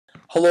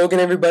Hello again,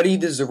 everybody.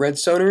 This is the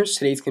TheRedStoners.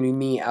 Today it's going to be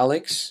me,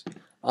 Alex.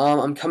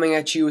 I'm coming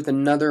at you with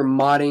another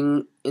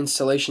modding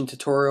installation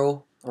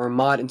tutorial, or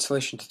mod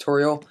installation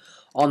tutorial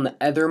on the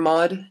Aether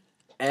Mod,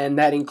 and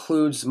that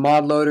includes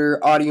ModLoader,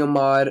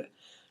 AudioMod,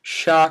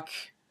 Shock,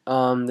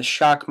 the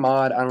Shock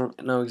mod. I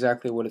don't know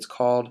exactly what it's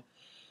called,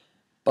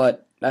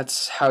 but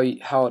that's how you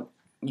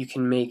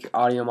can make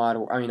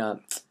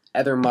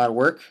Aether Mod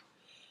work.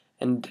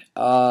 And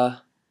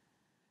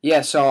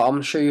yeah, so I'm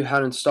going to show you how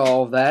to install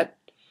all of that.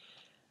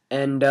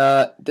 And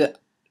a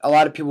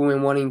lot of people have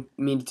been wanting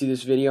me to do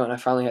this video, and I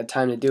finally had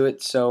time to do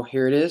it, so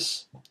here it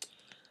is.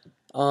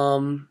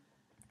 Thanks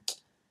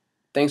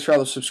for all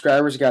the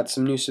subscribers. Got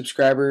some new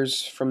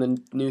subscribers from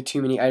the new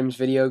Too Many Items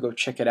video. Go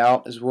check it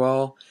out as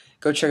well.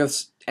 Go check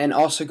out, and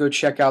also go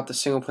check out the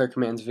single player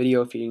commands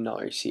video if you didn't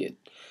already see it.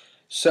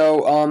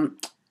 So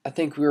I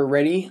think we're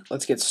ready.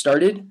 Let's get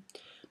started.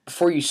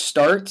 Before you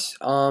start,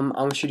 I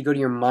want you to go to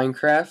your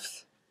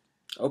Minecraft.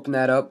 Open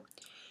that up.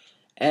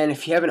 And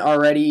if you haven't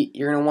already,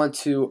 you're going to want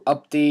to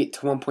update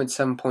to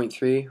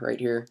 1.7.3 right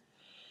here.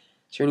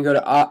 So you're going to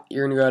go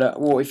to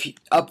well, if you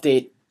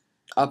update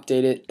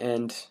it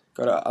and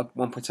go to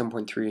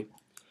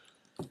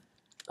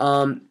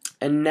 1.7.3.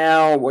 And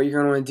now what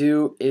you're going to want to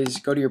do is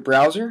go to your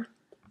browser,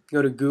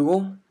 go to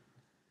Google,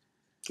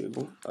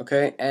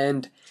 okay,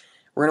 and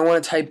we're going to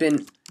want to type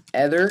in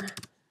Aether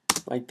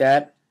like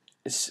that.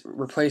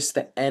 Replace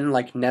the N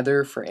like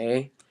nether for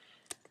A,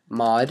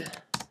 mod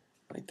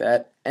like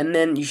that. And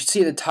then you should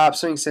see at the top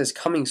something says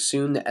coming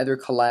soon, the Aether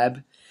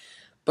collab.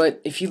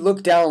 But if you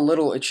look down a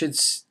little,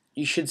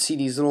 you should see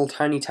these little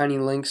tiny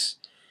links.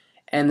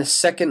 And the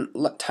second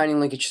tiny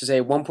link, it should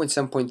say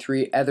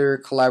 1.7.3 Aether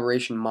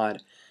collaboration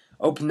mod.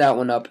 Open that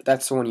one up.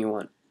 That's the one you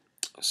want.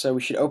 So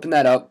we should open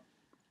that up.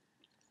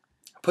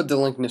 Put the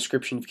link in the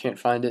description if you can't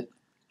find it.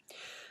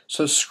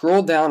 So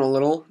scroll down a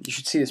little. You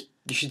should see this.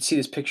 You should see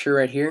this picture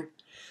right here.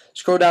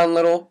 Scroll down a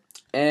little,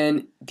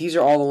 and these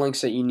are all the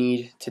links that you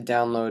need to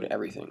download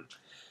everything.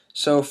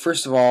 So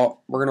first of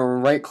all, we're going to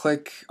right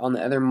click on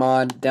the Aether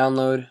Mod,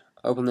 download,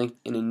 open link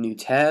in a new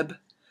tab,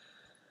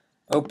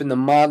 open the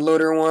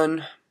ModLoader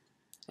one,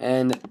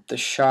 and the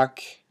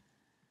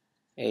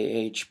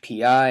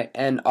ShockAhPI,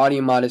 and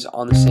AudioMod is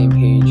on the same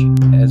page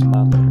as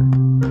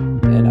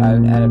ModLoader. And I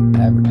have an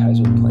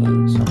advertisement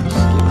playing, so I'm going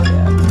to skip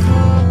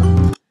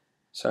that.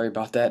 Sorry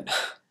about that.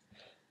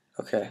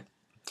 Okay.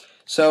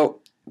 So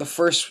the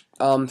first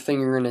thing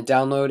you're going to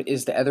download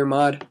is the Aether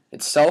Mod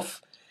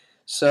itself.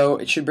 So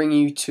it should bring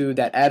you to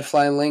that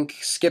AdFly link,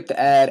 skip the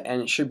ad, and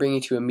it should bring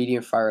you to a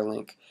Mediafire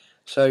link.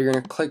 So you're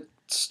going to click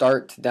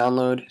start to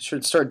download. It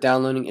should start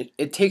downloading.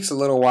 It takes a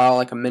little while,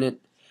 like a minute,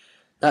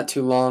 not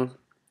too long.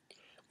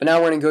 But now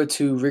we're going to go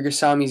to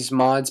Rigosami's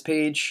mods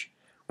page.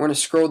 We're going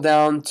to scroll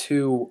down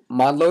to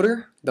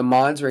ModLoader, the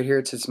mods right here.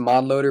 It says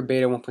ModLoader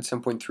beta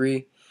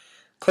 1.7.3.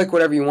 Click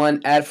whatever you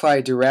want.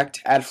 AdFly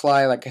direct.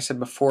 AdFly, like I said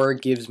before,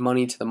 gives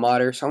money to the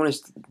modder. So I'm going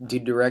to do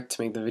direct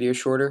to make the video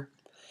shorter.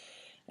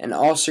 And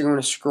also you're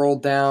going to scroll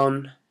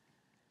down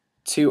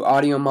to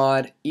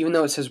AudioMod. Even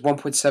though it says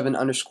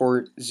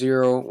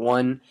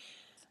 1.7_01,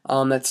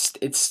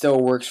 it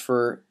still works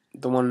for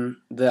the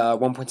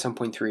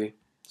 1.7.3.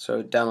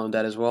 So download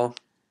that as well.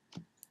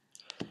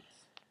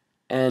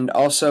 And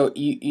also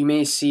you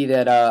may see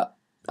that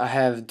I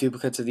have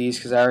duplicates of these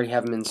because I already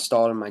have them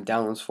installed in my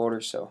downloads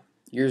folder. So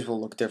yours will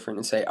look different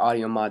and say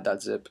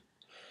audiomod.zip.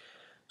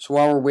 So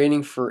while we're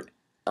waiting for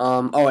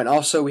oh, and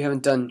also we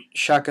haven't done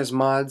Shaka's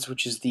mods,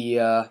 which is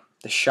the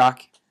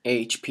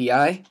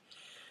ShockAhPI.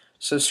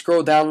 So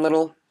scroll down a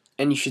little,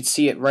 and you should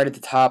see it right at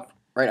the top,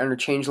 right under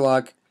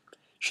changelog. You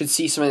should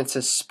see something that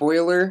says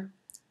spoiler,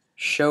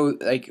 show,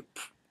 like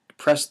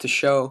press to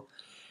show,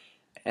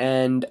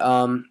 and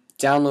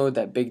download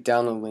that big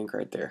download link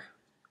right there.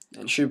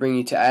 And it should bring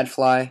you to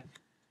AdFly.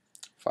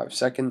 5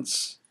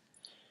 seconds.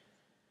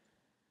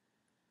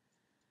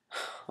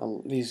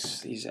 Oh,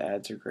 these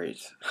ads are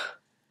great.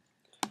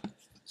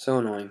 So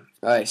annoying.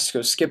 Alright, so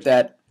go skip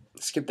that.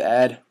 Skip the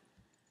ad.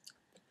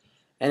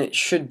 And it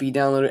should be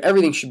downloaded.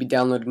 Everything should be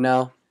downloaded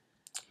now.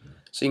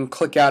 So you can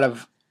click out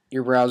of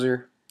your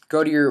browser,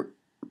 go to your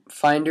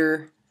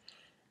Finder,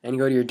 and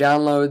go to your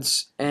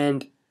downloads.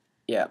 And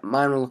yeah,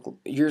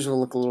 yours will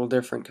look a little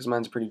different because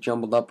mine's pretty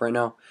jumbled up right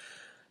now.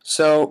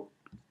 So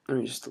let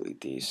me just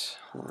delete these.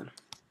 Hold on.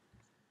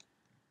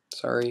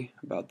 Sorry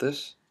about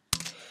this.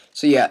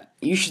 So yeah,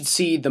 you should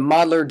see the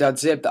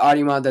ModLoader.zip, the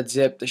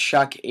AudioMod.zip, the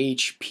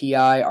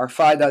ShockAhPI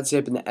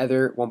R5.zip, and the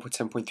Aether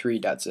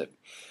 1.7.3.zip.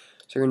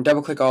 So you're going to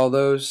double click all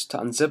those to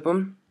unzip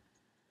them.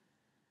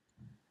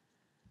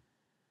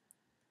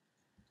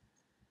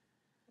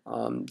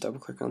 Double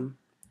click them.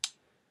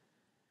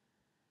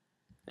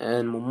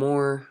 And one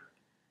more.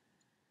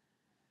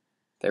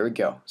 There we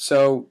go.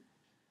 So,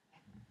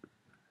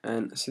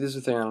 and see, this is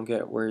the thing I don't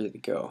get. Where did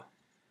it go?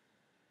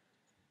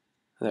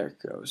 There it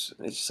goes.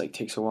 It just like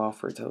takes a while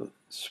for it to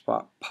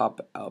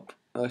pop up.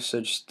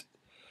 So just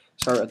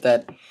sorry about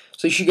that.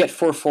 So you should get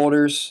 4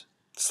 folders.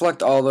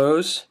 Select all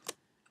those.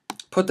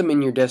 Put them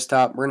in your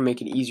desktop. We're gonna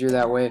make it easier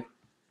that way.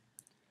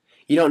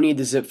 You don't need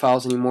the zip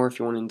files anymore if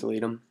you want to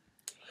delete them.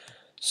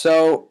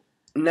 So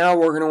now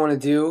what we're going to want to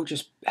do,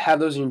 just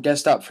have those in your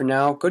desktop for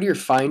now. Go to your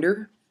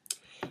Finder,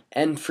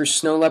 and for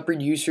Snow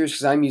Leopard users,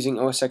 because I'm using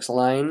OS X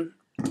Lion,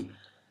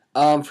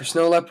 for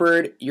Snow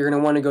Leopard, you're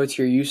going to want to go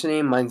to your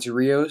username, mine's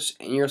Rios,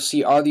 and you'll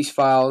see all these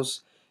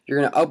files.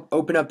 You're going to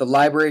open up the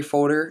library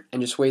folder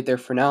and just wait there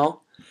for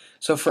now.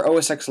 So for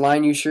OS X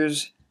Lion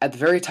users, at the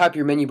very top of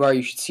your menu bar,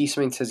 you should see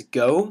something that says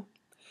Go.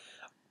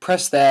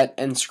 Press that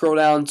and scroll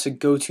down to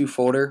Go To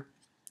folder.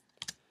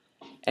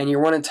 And you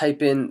want to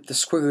type in the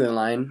squiggly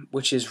line,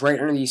 which is right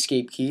under the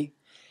escape key.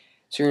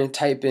 So you're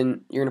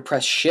going to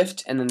press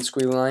Shift and then the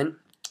squiggly line,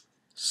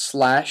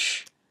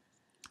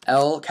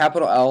 /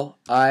 capital L,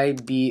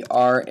 library,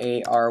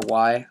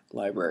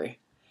 library,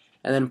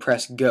 and then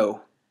press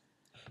Go.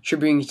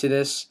 Should bring you to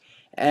this,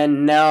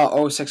 and now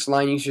OS X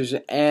Lion users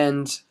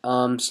and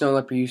Snow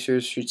Leopard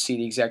users should see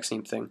the exact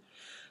same thing.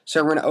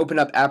 So we're going to open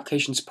up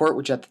Application Support,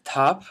 which is at the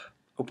top.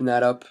 Open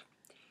that up.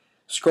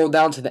 Scroll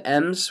down to the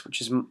M's,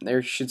 which is there.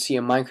 You should see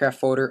a Minecraft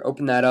folder.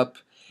 Open that up,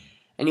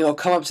 and you'll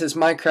come up to this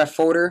Minecraft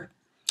folder.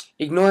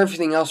 Ignore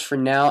everything else for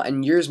now,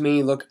 and yours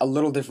may look a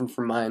little different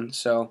from mine,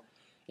 so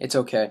it's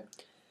okay.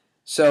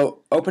 So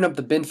open up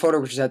the bin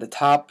folder, which is at the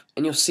top,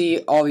 and you'll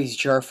see all these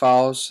jar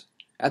files.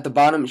 At the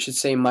bottom, it should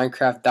say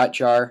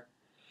minecraft.jar.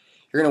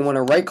 You're going to want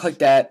to right-click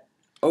that,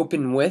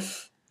 open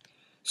with.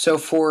 So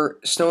for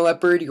Snow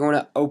Leopard, you're going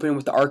to open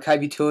with the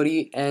archive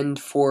utility, and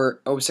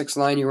for OS X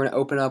Lion, you're going to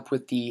open up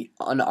with the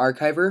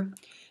unarchiver. And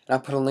I'll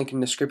put a link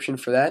in the description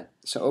for that.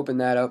 So open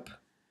that up.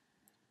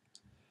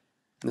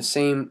 And the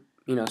same,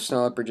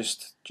 Snow Leopard,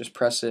 just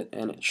press it,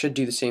 and it should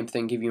do the same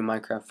thing, give you a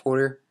Minecraft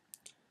folder.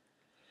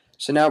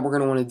 So now what we're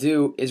going to want to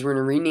do is we're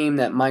going to rename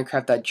that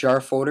minecraft.jar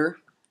folder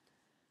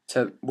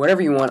to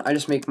whatever you want. I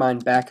just make mine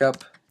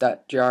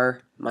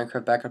backup.jar,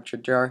 Minecraft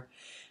backup.jar.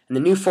 And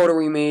the new folder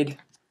we made,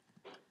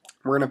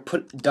 we're going to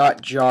put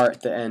 .jar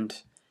at the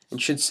end.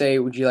 It should say,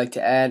 would you like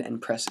to add,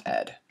 and press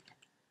add.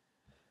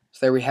 So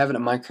there we have it, a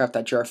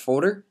minecraft.jar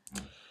folder.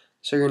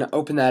 So you're going to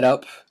open that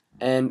up,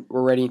 and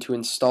we're ready to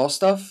install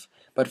stuff.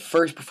 But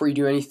first, before you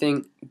do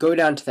anything, go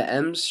down to the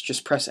M's,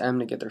 just press M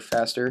to get there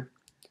faster.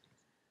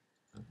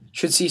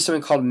 Should see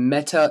something called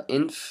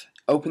meta-inf.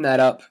 Open that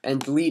up and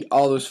delete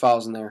all those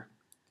files in there.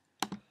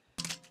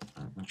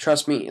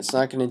 Trust me, it's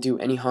not going to do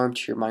any harm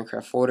to your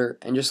Minecraft folder,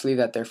 and just leave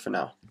that there for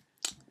now.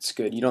 It's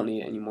good. You don't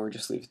need it anymore.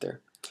 Just leave it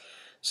there.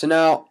 So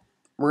now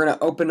we're going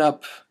to open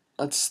up.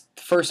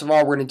 First of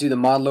all, we're going to do the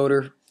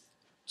ModLoader.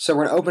 So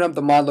we're going to open up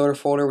the ModLoader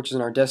folder, which is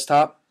in our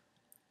desktop.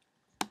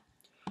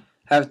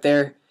 Have it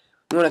there.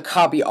 We want to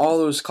copy all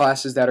those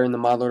classes that are in the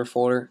ModLoader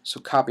folder. So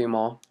copy them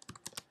all.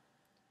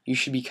 You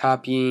should be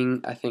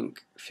copying, I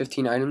think,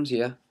 15 items,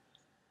 yeah.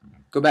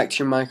 Go back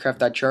to your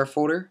minecraft.jar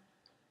folder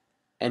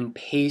and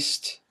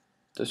paste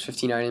those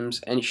 15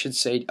 items, and it should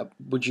say,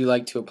 would you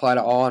like to apply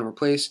to all and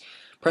replace?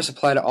 Press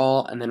apply to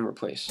all and then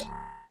replace.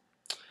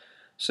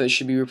 So it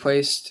should be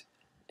replaced,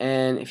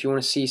 and if you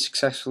want to see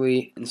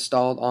successfully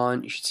installed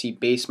on, you should see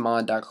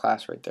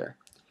basemod.class right there.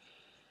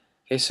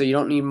 Okay, so you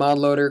don't need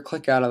ModLoader,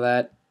 click out of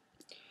that.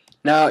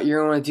 Now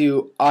you're going to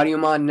do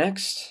AudioMod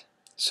next.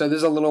 So this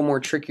is a little more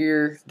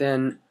trickier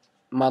than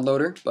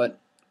ModLoader, but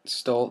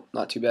still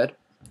not too bad.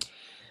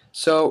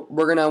 So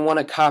we're going to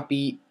want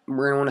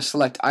to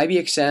select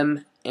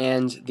IBXM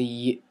and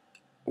the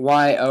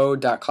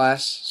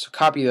yo.class. So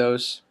copy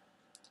those.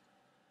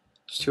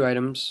 There's 2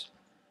 items.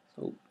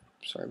 Oh,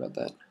 sorry about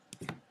that.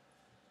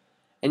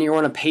 And you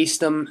want to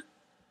paste them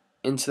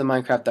into the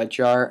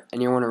minecraft.jar,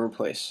 and you want to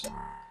replace.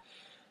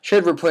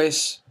 Should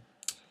replace.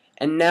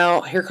 And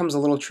now here comes a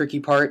little tricky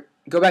part.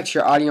 Go back to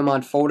your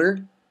AudioMod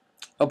folder.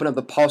 Open up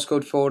the pulse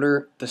code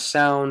folder, the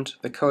sound,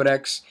 the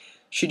codecs.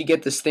 Should you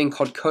get this thing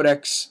called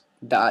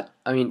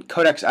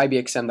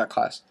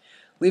codecs.ibxm.class.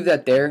 Leave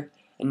that there.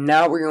 And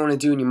now what you're going to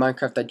do in your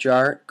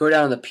minecraft.jar, go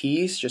down to the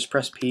P's, just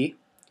press P.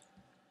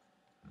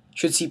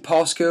 Should see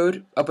pulse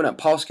code, open up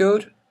pulse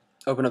code,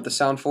 open up the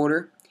sound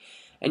folder,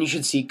 and you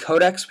should see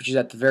codecs, which is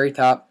at the very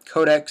top,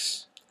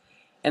 codecs,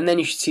 and then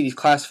you should see these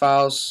class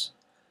files.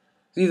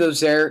 Leave those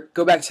there.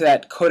 Go back to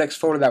that codecs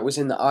folder that was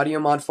in the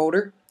AudioMod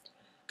folder.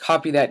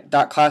 Copy that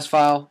 .class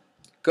file,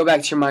 go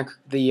back to your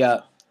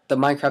the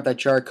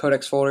minecraft.jar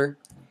codecs folder,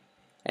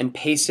 and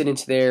paste it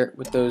into there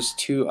with those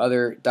 2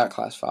 other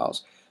 .class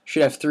files.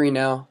 Should have 3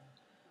 now.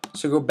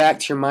 So go back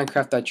to your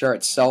minecraft.jar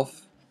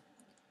itself,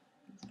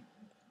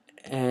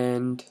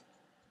 and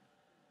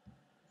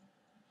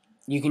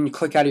you can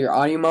click out of your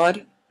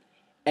AudioMod,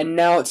 and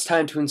now it's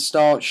time to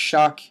install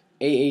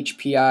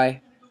ShockAhPI.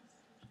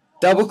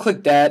 Double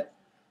click that,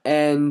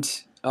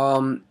 and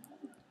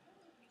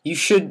you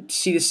should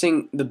see this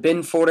thing, the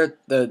bin folder,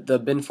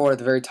 the bin folder at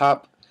the very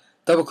top.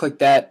 Double click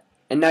that,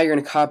 and now you're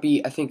going to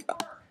copy, I think,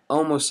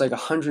 almost like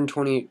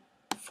 128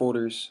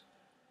 files.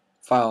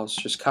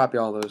 Just copy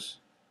all those.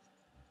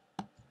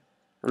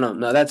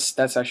 No, that's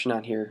actually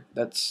not here.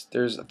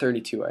 There's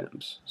 32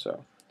 items.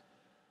 So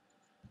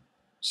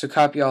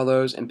copy all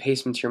those and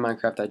paste them to your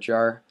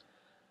minecraft.jar.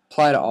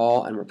 Apply to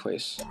all and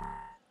replace.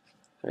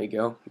 There you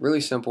go.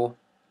 Really simple.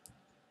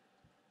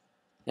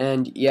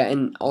 And yeah,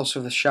 and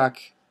also the shock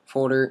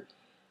folder,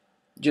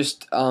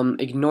 just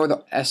ignore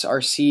the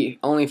src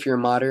only if you're a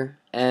modder,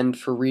 and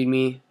for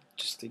readme,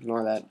 just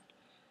ignore that.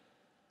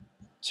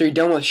 So you're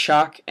done with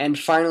shock, and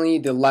finally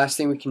the last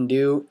thing we can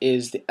do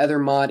is the Aether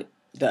Mod,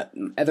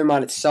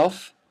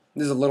 itself.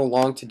 This is a little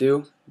long to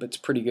do, but it's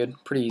pretty good,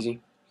 pretty easy.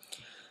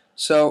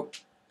 So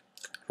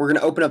we're going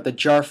to open up the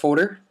jar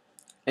folder,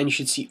 and you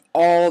should see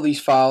all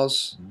these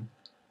files.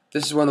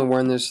 This is one of the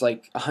ones, there's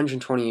like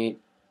 128.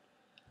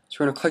 So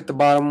we're going to click the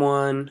bottom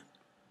one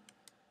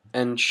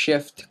and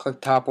shift, click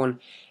the top one,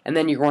 and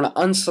then you're going to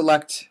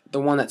unselect the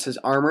one that says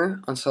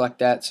armor, unselect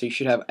that, so you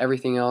should have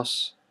everything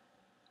else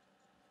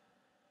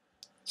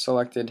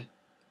selected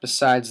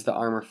besides the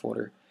armor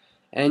folder.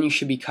 And you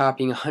should be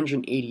copying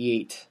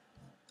 188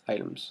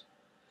 items.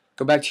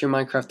 Go back to your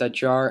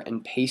Minecraft.jar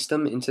and paste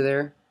them into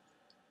there.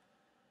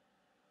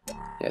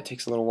 Yeah, it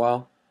takes a little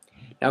while.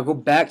 Now go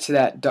back to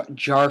that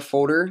jar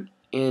folder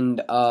in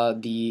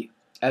the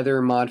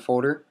Aether Mod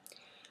folder.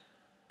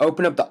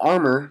 Open up the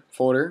armor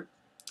folder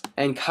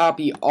and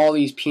copy all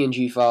these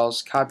PNG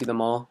files. Copy them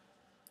all.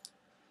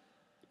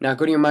 Now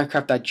go to your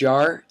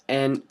Minecraft.jar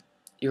and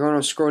you're going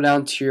to scroll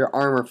down to your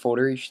armor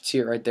folder. You should see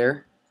it right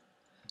there.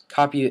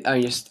 Copy it.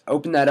 Just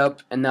open that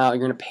up, and now you're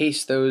going to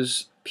paste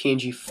those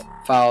PNG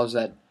files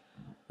that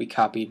we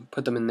copied.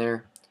 Put them in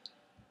there,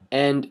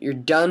 and you're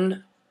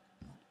done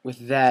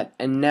with that.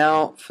 And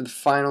now for the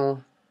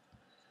final,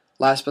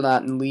 last but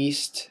not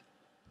least,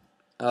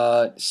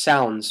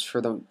 sounds for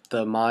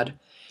the mod. You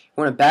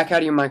want to back out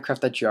of your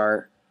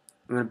Minecraft.jar.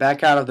 You want to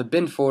back out of the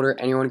bin folder,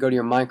 and you want to go to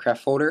your Minecraft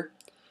folder.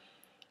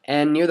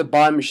 And near the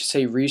bottom it should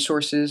say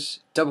resources.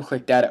 Double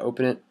click that to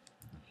open it,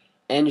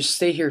 and just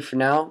stay here for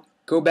now.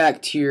 Go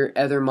back to your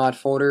Aether Mod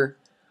folder,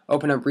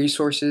 open up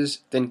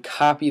resources, then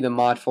copy the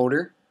mod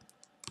folder.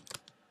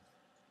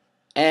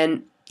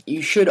 And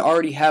you should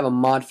already have a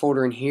mod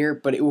folder in here,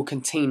 but it will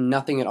contain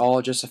nothing at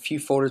all, just a few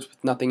folders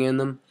with nothing in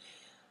them.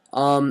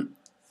 And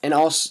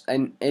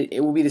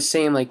it will be the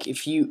same, like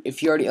if you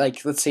already,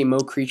 like, let's say Mo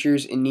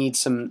Creatures, it needs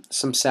some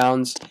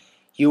sounds.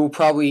 You're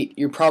probably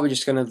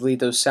just gonna delete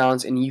those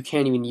sounds, and you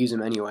can't even use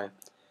them anyway.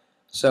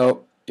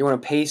 So you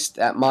want to paste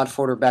that mod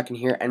folder back in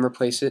here and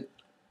replace it.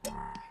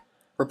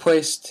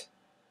 Replaced,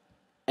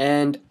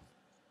 and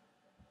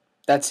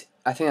I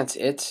think that's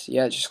it.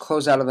 Yeah, just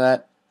close out of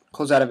that.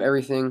 Close out of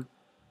everything.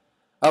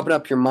 Open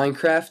up your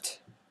Minecraft.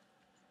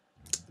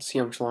 Let's see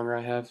how much longer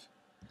I have.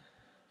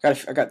 I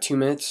got 2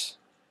 minutes.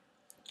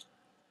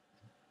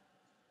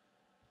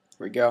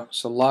 There we go.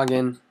 So log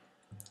in.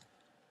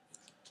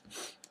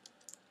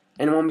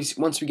 And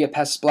once we get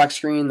past this black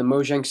screen, the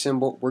Mojang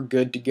symbol, we're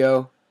good to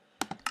go.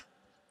 Let's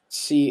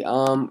see,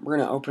 we're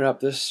gonna open up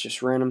this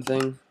just random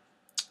thing,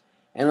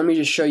 and let me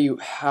just show you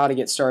how to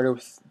get started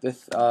with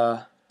this.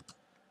 Hold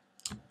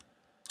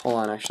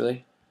on,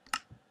 actually.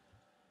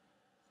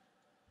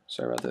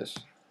 Sorry about this.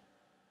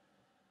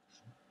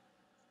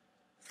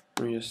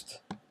 Let me just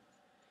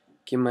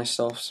give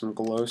myself some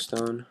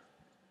glowstone.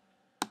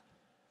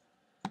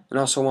 And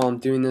also, while I'm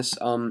doing this,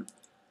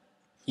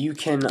 you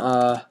can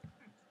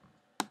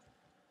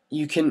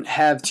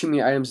have too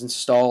many items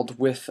installed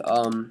with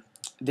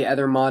the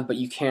Aether Mod, but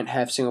you can't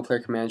have single player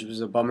commands, which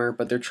is a bummer,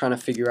 but they're trying to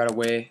figure out a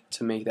way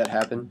to make that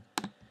happen.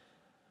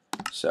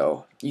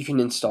 So you can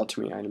install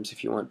too many items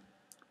if you want.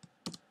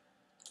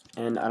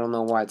 And I don't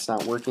know why it's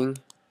not working.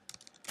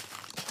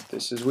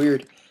 This is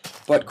weird.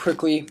 But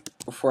quickly,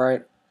 before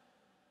I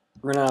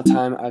run out of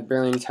time, I have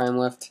barely any time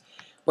left.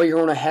 What you're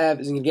going to have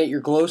is you can get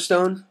your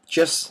glowstone.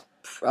 Just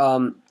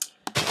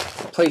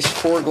place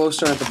 4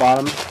 glowstone at the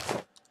bottom,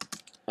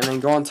 and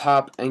then go on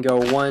top and go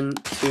 1,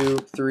 2,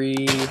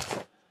 3,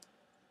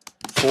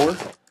 4.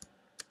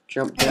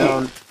 Jump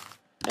down,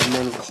 and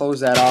then close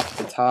that off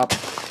at the top.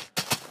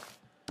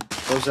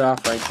 Close it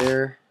off right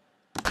there.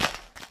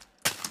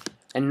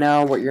 And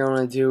now what you're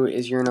going to do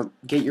is you're going to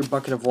get your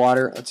bucket of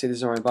water. Let's say this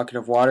is my bucket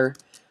of water.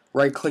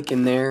 Right click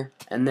in there,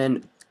 and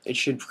then it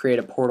should create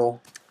a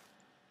portal.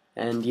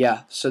 And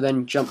yeah, so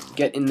then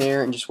get in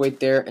there and just wait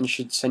there, and it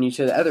should send you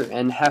to the Aether.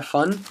 And have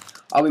fun.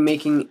 I'll be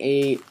making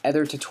a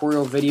Aether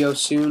tutorial video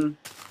soon.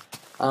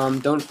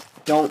 Don't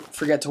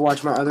forget to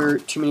watch my other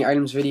Too Many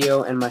Items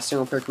video and my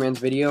single player commands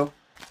video.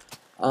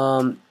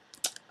 I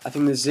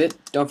think this is it.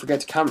 Don't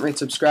forget to comment, rate,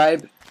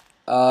 subscribe.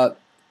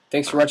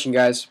 Thanks for watching,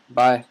 guys.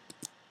 Bye.